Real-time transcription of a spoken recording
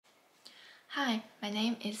Hi, my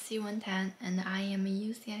name is Siwen Tan and I am a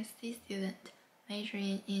USC student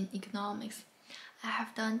majoring in economics. I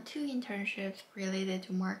have done 2 internships related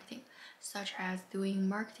to marketing, such as doing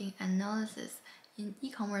marketing analysis in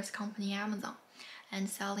e-commerce company Amazon and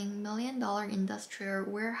selling million-dollar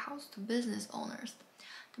industrial warehouse to business owners.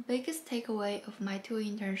 The biggest takeaway of my 2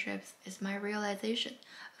 internships is my realization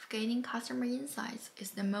of gaining customer insights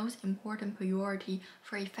is the most important priority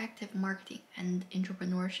for effective marketing and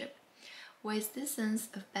entrepreneurship. With this sense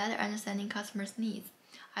of better understanding customers' needs,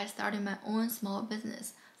 I started my own small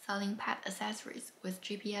business selling pet accessories with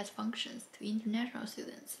GPS functions to international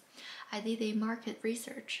students. I did a market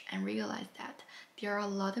research and realized that there are a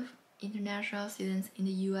lot of international students in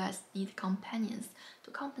the US need companions to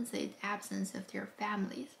compensate the absence of their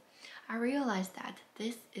families. I realized that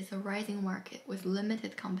this is a rising market with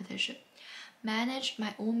limited competition. Manage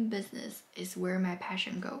my own business is where my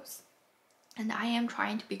passion goes. And I am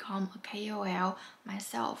trying to become a KOL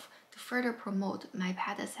myself to further promote my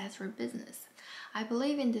pet accessory business. I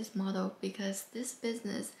believe in this model because this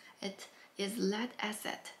business it is lead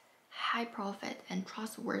asset, high profit and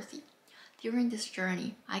trustworthy. During this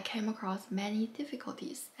journey, I came across many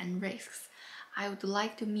difficulties and risks. I would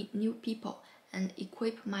like to meet new people and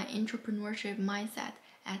equip my entrepreneurship mindset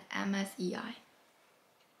at MSEI.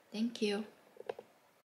 Thank you.